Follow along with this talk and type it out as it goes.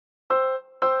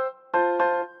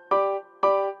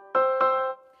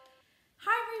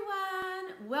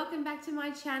welcome back to my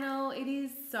channel. It is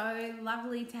so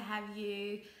lovely to have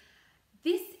you.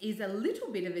 This is a little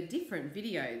bit of a different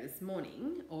video this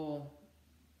morning, or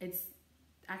it's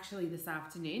actually this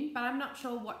afternoon, but I'm not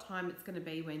sure what time it's going to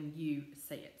be when you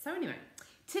see it. So anyway,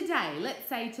 today, let's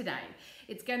say today,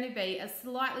 it's going to be a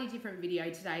slightly different video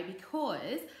today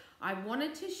because I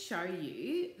wanted to show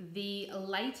you the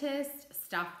latest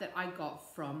stuff that I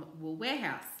got from Wool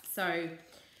Warehouse. So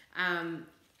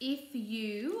if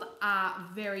you are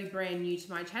very brand new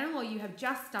to my channel or you have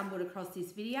just stumbled across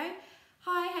this video,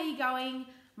 hi, how you going?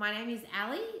 My name is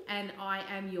Ali and I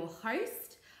am your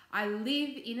host. I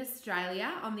live in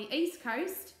Australia on the East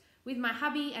Coast with my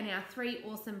hubby and our 3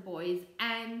 awesome boys,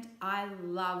 and I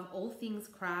love all things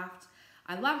craft.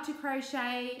 I love to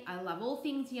crochet, I love all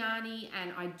things yarny,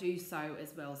 and I do sew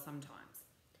as well sometimes.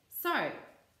 So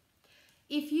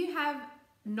if you have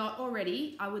not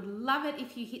already, I would love it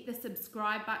if you hit the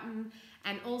subscribe button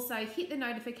and also hit the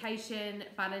notification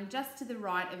button just to the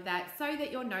right of that so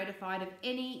that you're notified of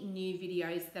any new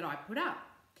videos that I put up.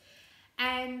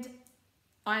 And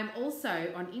I'm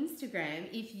also on Instagram.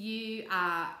 If you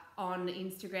are on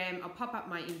Instagram, I'll pop up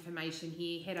my information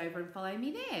here, head over and follow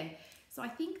me there. So I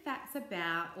think that's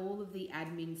about all of the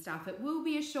admin stuff. It will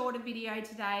be a shorter video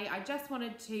today. I just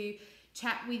wanted to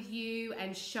chat with you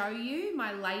and show you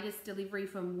my latest delivery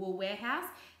from Wool Warehouse.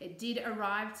 It did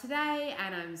arrive today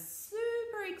and I'm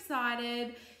super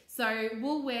excited. So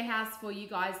Wool Warehouse, for you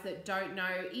guys that don't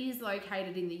know, is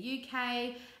located in the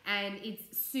UK and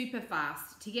it's super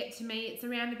fast to get to me. It's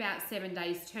around about 7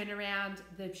 days turnaround.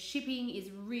 The shipping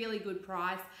is really good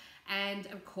price, and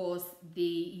of course the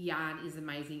yarn is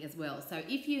amazing as well. So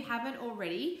if you haven't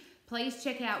already, please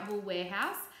check out Wool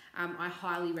Warehouse. I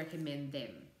highly recommend them.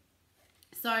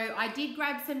 So I did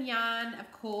grab some yarn,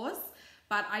 of course,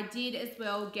 but I did as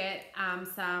well get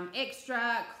some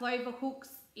extra clover hooks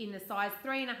in the size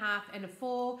 3.5 and a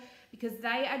 4, because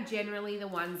they are generally the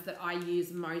ones that I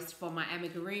use most for my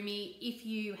amigurumi. If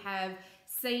you have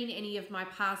seen any of my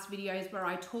past videos where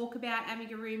I talk about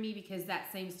amigurumi, because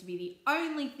that seems to be the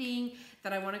only thing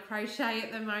that I want to crochet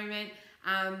at the moment,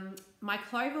 my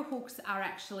clover hooks are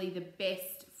actually the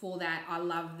best for that. I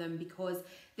love them because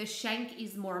the shank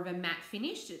is more of a matte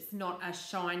finish. It's not a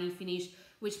shiny finish,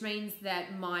 which means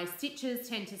that my stitches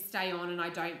tend to stay on and I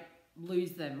don't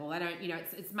lose them, or I don't,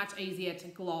 it's much easier to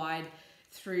glide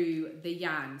through the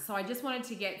yarn. So I just wanted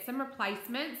to get some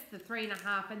replacements, the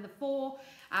 3.5 and the 4.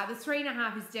 The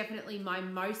 3.5 is definitely my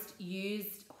most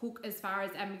used hook as far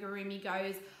as amigurumi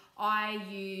goes. I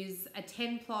use a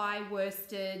 10-ply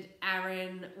worsted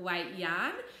Aran weight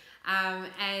yarn,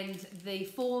 and the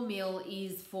 4 mil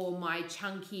is for my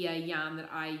chunkier yarn that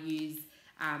I use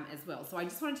as well. So I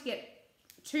just wanted to get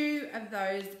 2 of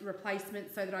those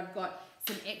replacements so that I've got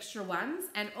some extra ones.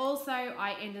 And also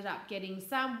I ended up getting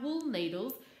some wool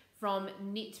needles from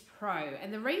Knit Pro.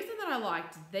 And the reason that I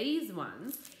liked these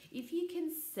ones, if you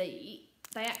can see,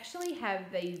 they actually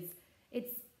have these,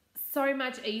 it's so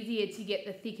much easier to get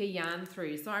the thicker yarn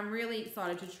through. So I'm really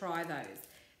excited to try those.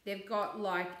 They've got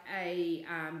like a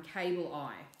cable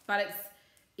eye, but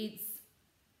it's,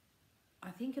 I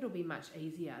think it'll be much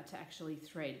easier to actually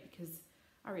thread, because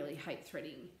I really hate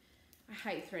threading. I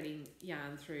hate threading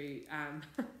yarn through,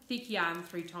 thick yarn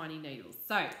through tiny needles.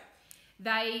 So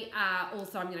they are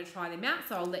also, I'm going to try them out,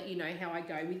 so I'll let you know how I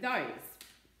go with those.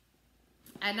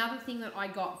 Another thing that I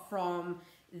got from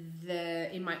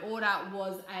in my order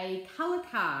was a colour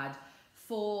card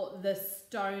for the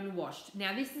Stone Washed.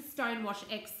 Now this is Stone Wash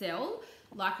XL.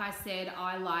 Like I said,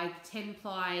 I like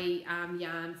 10-ply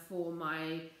yarn for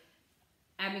my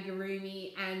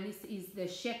amigurumi, and this is the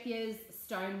Shepya's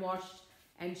Stone Washed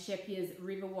and Shepya's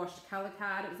River Washed colour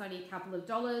card. It was only a couple of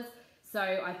dollars, so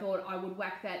I thought I would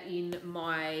whack that in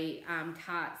my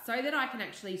cart so that I can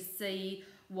actually see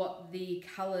what the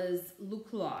colours look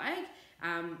like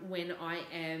when I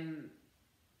am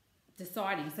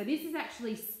deciding. So this is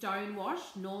actually Stone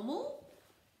Washed normal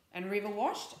and River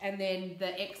Washed, and then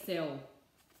the XL.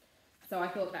 So I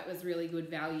thought that was really good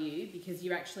value because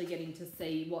you're actually getting to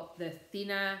see what the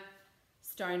thinner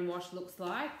Stone Wash looks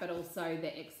like, but also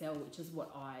the XL, which is what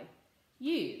I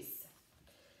use.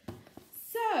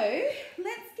 So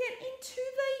let's get into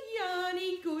the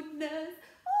yarny goodness.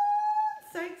 Oh,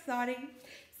 so exciting.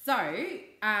 So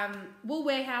Wool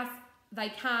Warehouse, they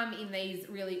come in these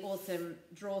really awesome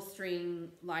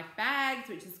drawstring like bags,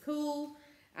 which is cool.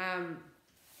 And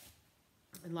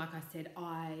like I said,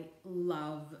 I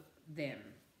love them.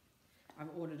 I've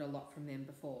ordered a lot from them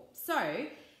before. So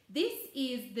this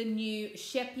is the new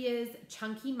Shepya's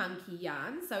Chunky Monkey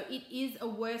yarn. So it is a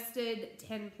worsted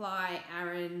 10-ply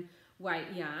Aran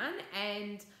weight yarn,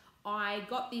 and I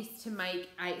got this to make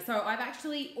so I've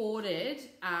actually ordered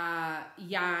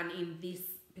yarn in this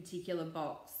particular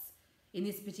box, in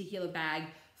this particular bag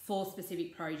for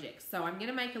specific projects. So I'm going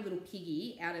to make a little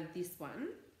piggy out of this one.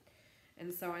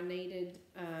 And so I needed,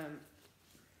 I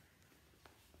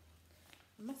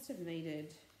must have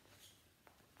needed,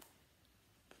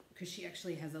 because she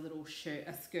actually has a little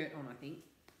skirt on, I think.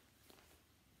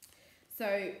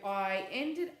 So I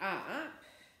ended up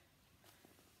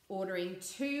ordering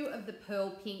 2 of the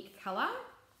pearl pink colour,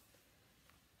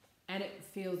 and it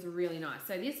feels really nice.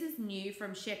 So this is new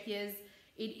from Shepya's.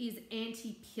 It is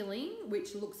anti-pilling,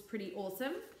 which looks pretty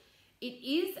awesome. It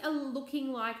is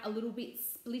looking like a little bit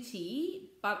splitty,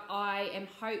 but I am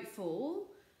hopeful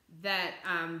that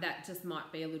that just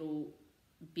might be a little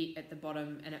bit at the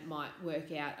bottom and it might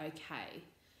work out okay.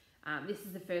 This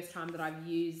is the first time that I've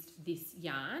used this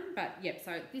yarn, but yep,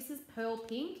 so this is pearl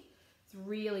pink. It's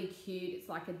really cute. It's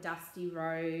like a dusty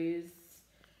rose,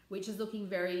 which is looking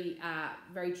very,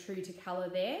 very true to colour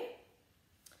there.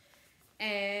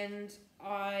 And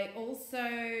I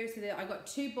also, so there, I got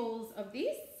 2 balls of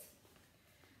this.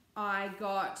 I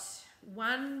got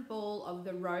 1 ball of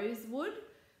the rosewood,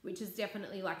 which is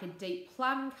definitely like a deep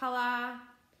plum colour,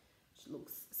 which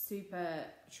looks super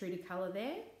true to colour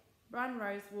there. 1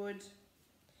 rosewood.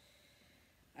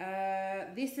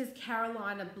 This is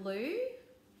Carolina blue,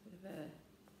 bit of a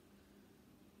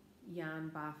yarn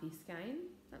barfy skein.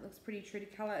 That looks pretty true to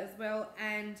colour as well.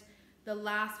 And the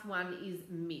last one is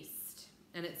mist,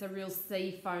 and it's a real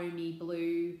sea foamy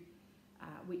blue,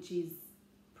 which is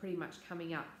pretty much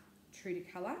coming up true to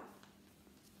colour.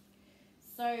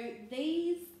 So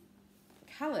these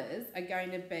colours are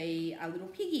going to be a little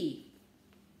piggy.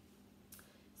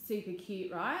 Super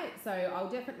cute, right? So I'll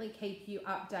definitely keep you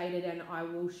updated, and I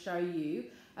will show you,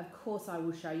 of course I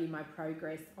will show you my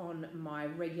progress on my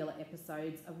regular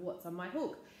episodes of What's on My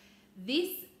Hook.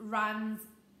 This runs,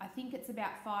 I think it's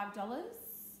about $5, $5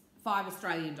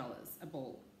 Australian dollars a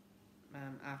ball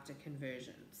after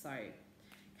conversion. So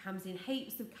comes in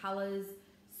heaps of colours,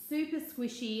 super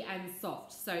squishy and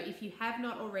soft. So if you have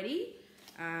not already,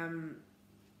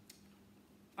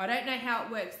 I don't know how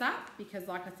it works up because,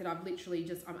 like I said, I'm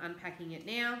unpacking it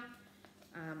now.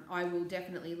 I will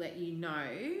definitely let you know.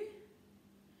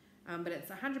 But it's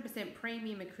 100%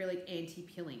 premium acrylic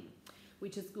anti-pilling,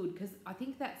 which is good because I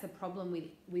think that's a problem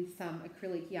with some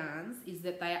acrylic yarns, is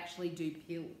that they actually do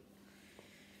pill,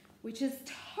 which is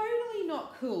totally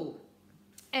not cool.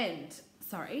 And,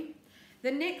 sorry,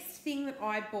 the next thing that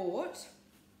I bought,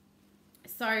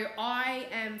 so I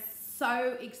am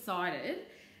so excited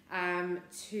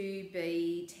to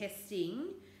be testing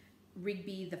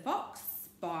Rigby the Fox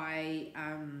by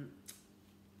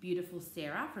beautiful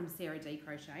Sarah from Sarah D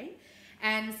Crochet,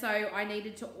 and so I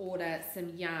needed to order some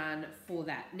yarn for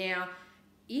that. Now,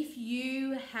 if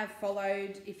you head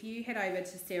over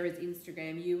to Sarah's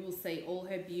Instagram, you will see all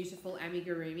her beautiful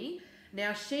amigurumi.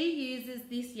 Now, she uses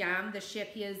this yarn, the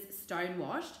Shepya's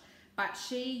Stonewashed, but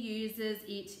she uses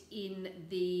it in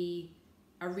the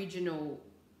original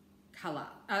colour,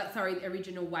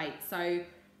 original weight. So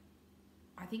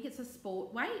I think it's a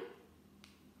sport weight.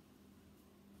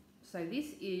 So this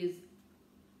is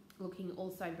looking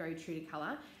also very true to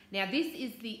colour. Now this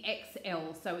is the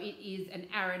XL, so it is an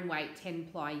Aran weight 10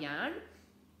 ply yarn.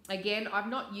 Again, I've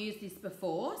not used this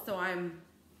before, so I'm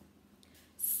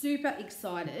super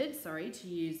excited, to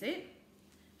use it,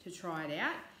 to try it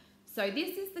out. So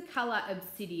this is the colour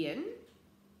Obsidian.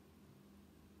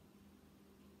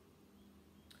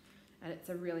 And it's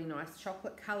a really nice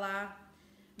chocolate colour.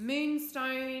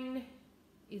 Moonstone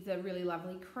is a really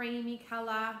lovely creamy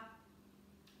colour.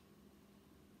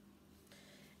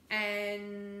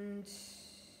 And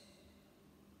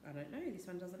I don't know, this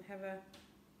one doesn't have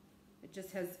it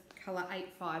just has colour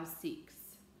 856.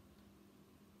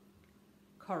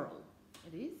 Coral,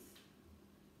 it is.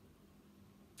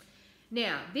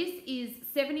 Now, this is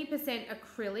 70%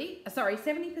 acrylic,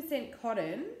 70%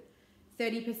 cotton,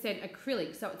 30%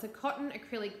 acrylic. So it's a cotton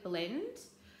acrylic blend.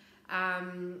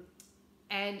 And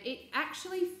it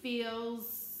actually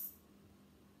feels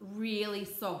really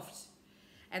soft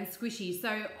and squishy.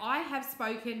 So I have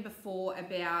spoken before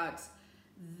about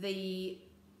the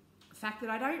fact that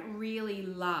I don't really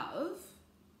love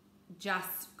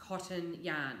just cotton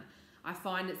yarn. I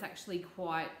find it's actually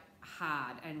quite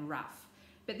hard and rough.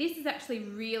 But this is actually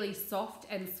really soft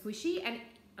and squishy, and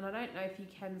I don't know if you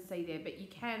can see there, but you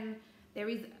can, there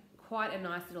is quite a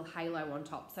nice little halo on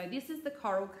top. So this is the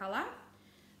coral colour.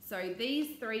 So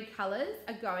these 3 colours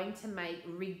are going to make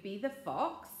Rigby the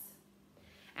Fox.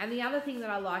 And the other thing that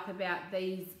I like about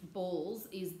these balls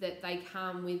is that they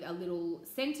come with a little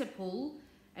centre pull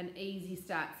an easy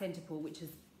start center pull, which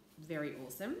is very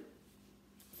awesome.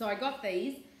 So I got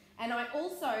these, and I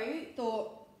also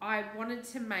thought I wanted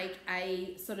to make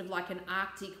a sort of like an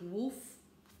Arctic wolf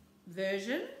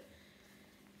version.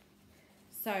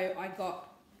 So I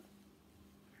got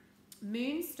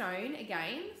Moonstone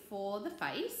again for the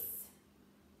face.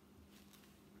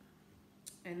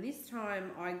 And this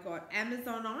time I got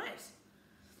Amazonite,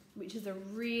 which is a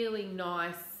really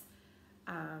nice,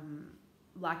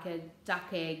 like a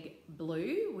duck egg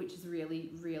blue, which is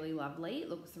really, really lovely. It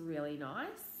looks really nice.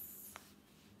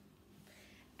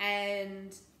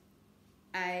 And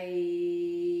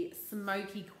a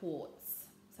smoky quartz,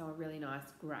 so a really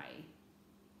nice grey.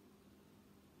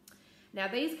 Now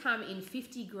these come in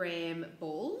 50-gram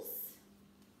balls.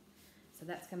 So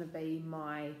that's going to be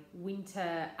my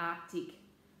winter Arctic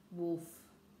wolf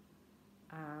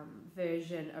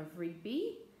version of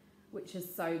Rigby, which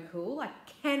is so cool. I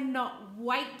cannot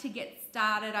wait to get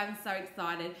started. I'm so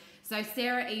excited. So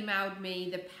Sarah emailed me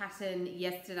the pattern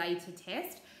yesterday to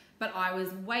test, but I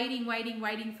was waiting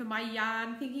for my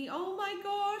yarn, thinking, oh my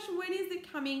gosh, when is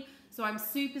it coming? So I'm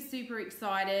super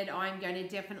excited. I'm going to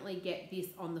definitely get this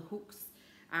on the hooks,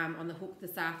 on the hook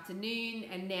this afternoon,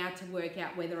 and now to work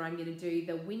out whether I'm going to do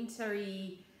the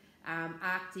wintry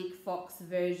Arctic fox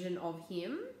version of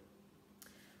him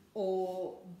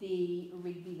or the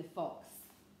Rigby the fox.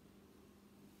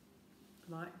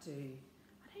 Might do.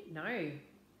 I don't know.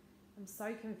 I'm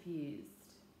so confused.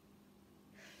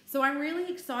 So I'm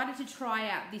really excited to try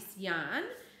out this yarn.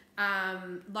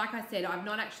 Like I said, I've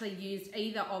not actually used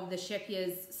either of the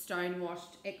Shepier's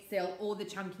Stonewashed XL or the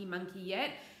Chunky Monkey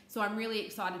yet. So I'm really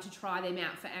excited to try them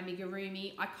out for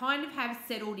amigurumi. I kind of have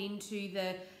settled into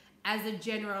the, as a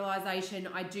generalisation,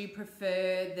 I do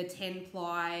prefer the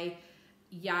 10-ply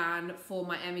yarn for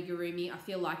my amigurumi. I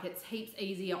feel like it's heaps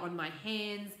easier on my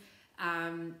hands.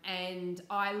 And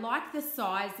I like the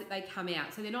size that they come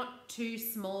out. So they're not too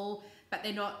small, but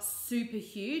they're not super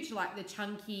huge like the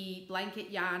chunky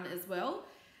blanket yarn as well.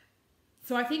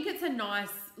 So I think it's a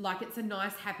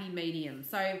nice, happy medium.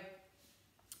 So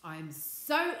I'm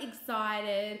so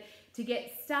excited to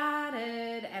get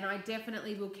started, and I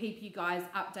definitely will keep you guys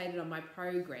updated on my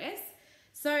progress.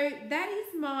 So that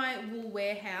is my Wool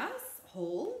Warehouse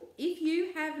haul. If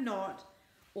you have not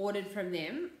ordered from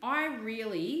them,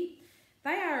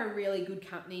 they are a really good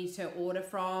company to order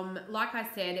from. Like I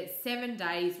said, it's 7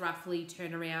 days roughly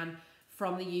turnaround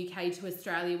from the UK to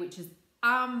Australia, which is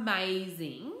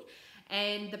amazing.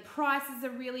 And the prices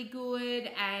are really good,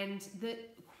 and the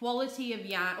quality of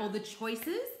yarn, or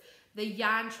the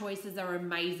yarn choices are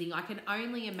amazing. I can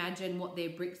only imagine what their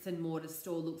bricks and mortar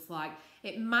store looks like.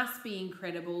 It must be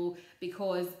incredible,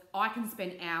 because I can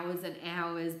spend hours and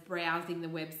hours browsing the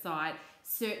website,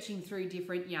 searching through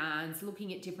different yarns,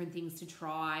 looking at different things to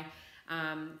try.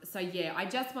 So yeah, I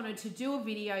just wanted to do a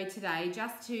video today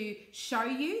just to show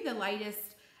you the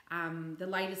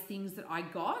latest things that I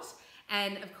got.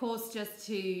 And of course, just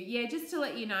to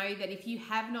let you know that if you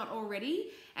have not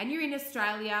already, and you're in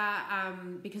Australia,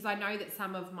 because I know that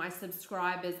some of my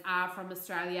subscribers are from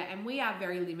Australia, and we are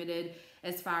very limited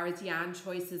as far as yarn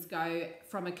choices go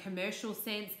from a commercial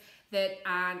sense that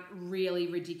aren't really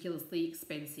ridiculously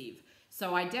expensive.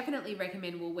 So I definitely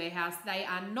recommend Wool Warehouse. They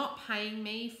are not paying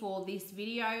me for this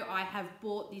video. I have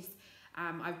bought this,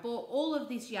 I've bought all of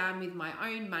this yarn with my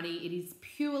own money. It is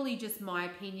purely just my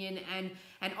opinion and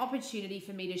an opportunity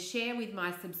for me to share with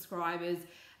my subscribers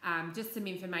just some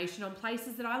information on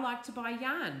places that I like to buy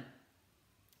yarn.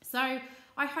 So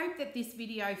I hope that this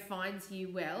video finds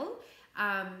you well.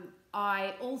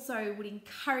 I also would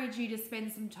encourage you to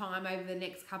spend some time over the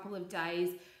next couple of days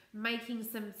making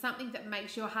something that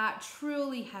makes your heart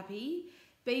truly happy.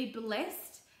 Be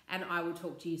blessed, and I will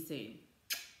talk to you soon.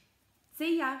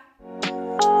 See ya.